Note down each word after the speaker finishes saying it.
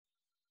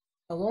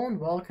Hello and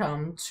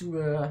welcome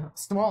to a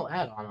small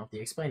add-on of the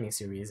explaining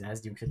series,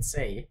 as you could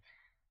say.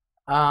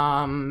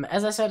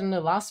 As I said in the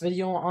last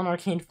video on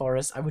Arcane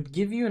Forest, I would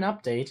give you an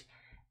update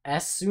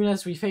as soon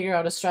as we figure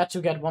out a strat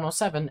to get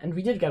 107, and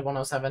we did get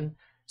 107,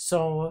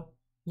 so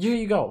here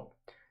you go.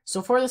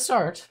 So for the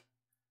start,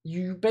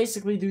 you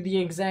basically do the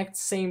exact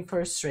same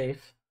first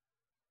strafe.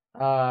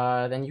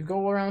 Then you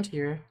go around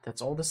here, that's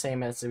all the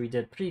same as we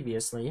did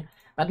previously.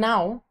 But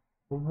now,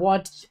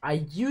 what I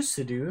used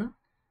to do,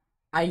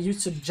 I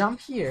used to jump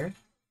here,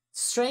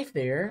 strafe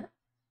there.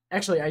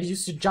 Actually, I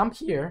used to jump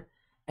here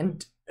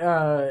and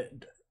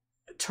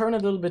turn a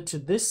little bit to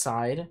this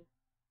side,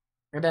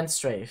 and then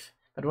strafe.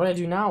 But what I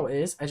do now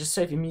is I just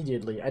strafe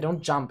immediately. I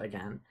don't jump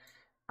again.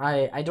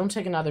 I don't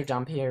take another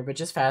jump here,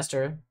 which is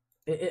faster.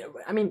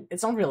 I mean,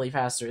 it's not really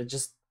faster. It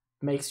just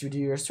makes you do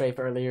your strafe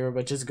earlier,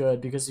 which is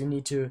good because you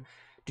need to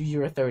do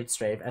your third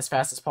strafe as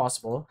fast as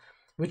possible,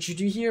 which you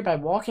do here by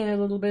walking a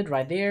little bit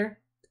right there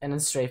and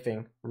then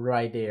strafing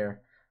right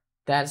there.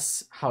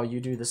 That's how you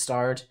do the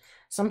start.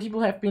 Some people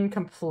have been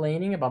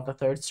complaining about the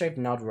third strafe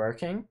not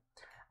working.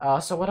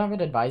 So what I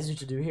would advise you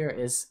to do here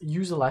is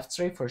use a left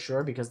strafe for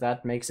sure, because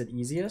that makes it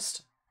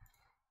easiest.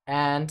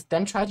 And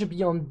then try to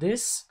be on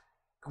this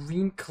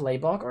green clay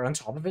block, or on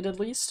top of it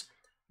at least,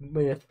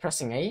 with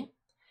pressing A.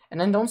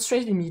 And then don't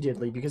strafe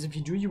immediately, because if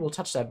you do, you will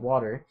touch that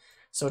water.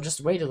 So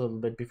just wait a little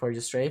bit before you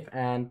strafe,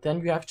 and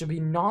then you have to be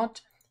not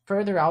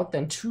further out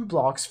than 2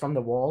 blocks from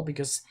the wall,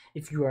 because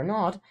if you are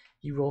not,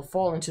 you will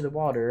fall into the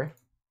water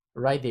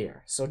right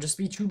there. So just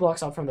be 2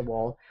 blocks out from the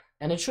wall,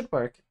 and it should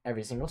work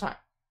every single time.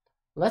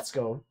 Let's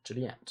go to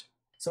the end.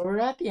 So we're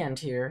at the end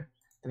here,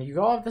 and you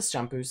go off this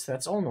jump boost,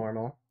 that's all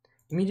normal.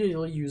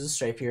 Immediately use a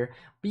strafe here.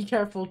 Be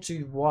careful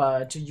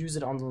to use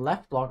it on the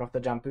left block of the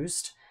jump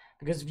boost,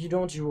 because if you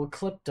don't, you will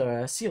clip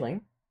the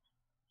ceiling.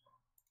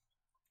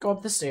 Go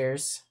up the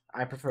stairs.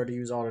 I prefer to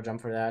use auto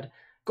jump for that.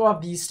 Go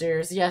up these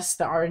stairs. Yes,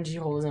 the RNG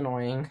hole is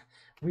annoying.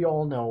 We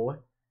all know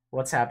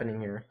what's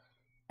happening here.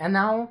 And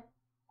now,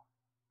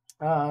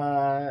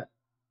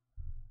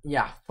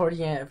 yeah, for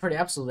the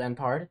absolute end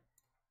part.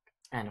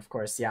 And of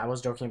course, yeah, I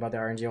was joking about the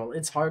RNG hole.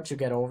 It's hard to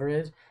get over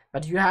it,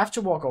 but you have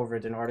to walk over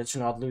it in order to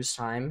not lose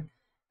time.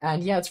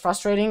 And yeah, it's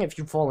frustrating if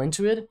you fall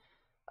into it.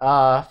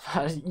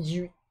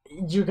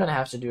 You're gonna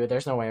have to do it.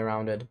 There's no way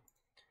around it.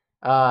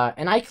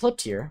 And I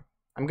clipped here.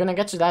 I'm gonna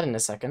get to that in a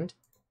second.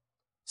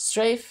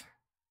 Strafe,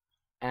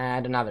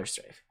 and another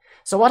strafe.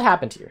 So what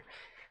happened here?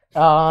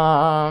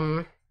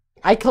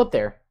 I clipped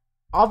there.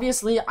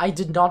 Obviously, I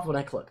did not want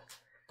to clip.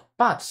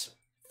 But,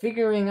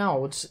 figuring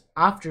out,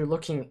 after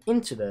looking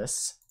into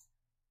this,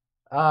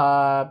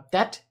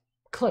 that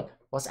clip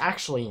was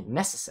actually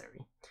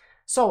necessary.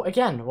 So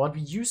again, what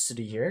we used to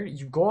do here,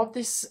 you go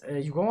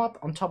up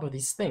on top of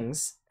these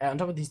things, on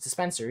top of these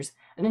dispensers,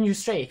 and then you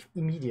strafe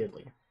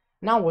immediately.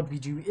 Now what we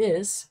do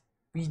is,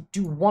 we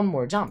do one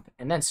more jump,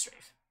 and then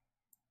strafe.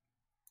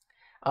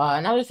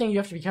 Another thing you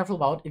have to be careful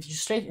about, if you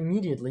strafe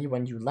immediately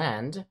when you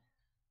land,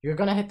 you're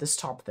gonna hit this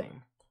top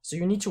thing. So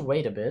you need to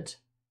wait a bit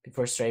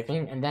before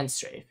strafing, and then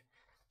strafe.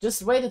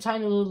 Just wait a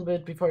tiny little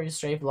bit before you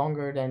strafe,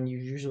 longer than you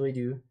usually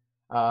do.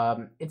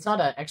 It's not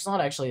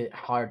actually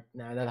hard,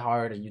 that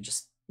hard, you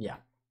just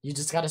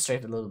gotta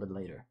strafe a little bit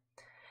later.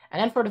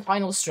 And then for the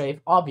final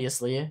strafe,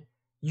 obviously,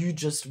 you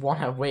just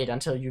wanna wait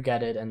until you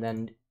get it, and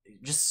then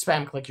just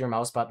spam click your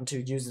mouse button to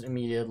use it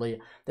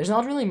immediately. There's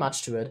not really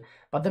much to it,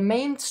 but the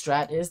main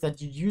strat is that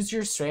you use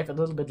your strafe a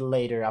little bit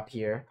later up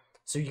here,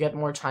 so you get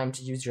more time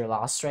to use your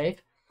last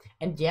strafe.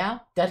 And yeah,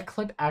 that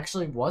clip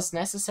actually was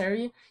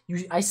necessary.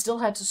 I still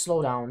had to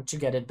slow down to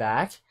get it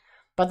back,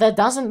 but that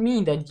doesn't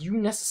mean that you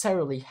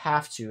necessarily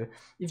have to.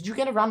 If you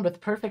get a run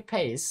with perfect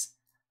pace,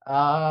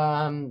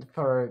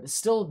 for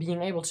still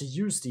being able to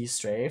use these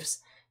strafes,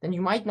 then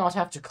you might not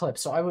have to clip.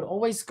 So I would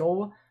always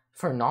go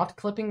for not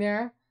clipping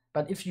there,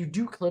 but if you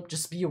do clip,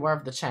 just be aware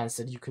of the chance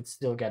that you could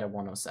still get a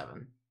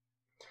 107.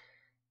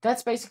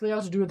 That's basically how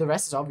to do it. The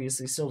rest is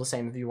obviously still the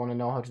same. If you want to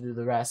know how to do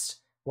the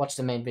rest, watch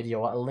the main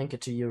video. I'll link it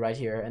to you right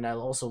here, and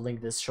I'll also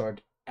link this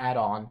short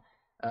add-on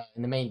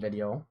in the main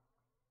video.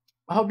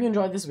 I hope you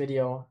enjoyed this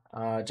video.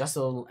 Just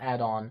a little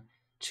add-on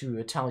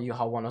to tell you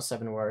how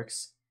 107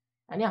 works.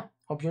 And yeah,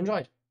 hope you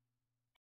enjoyed.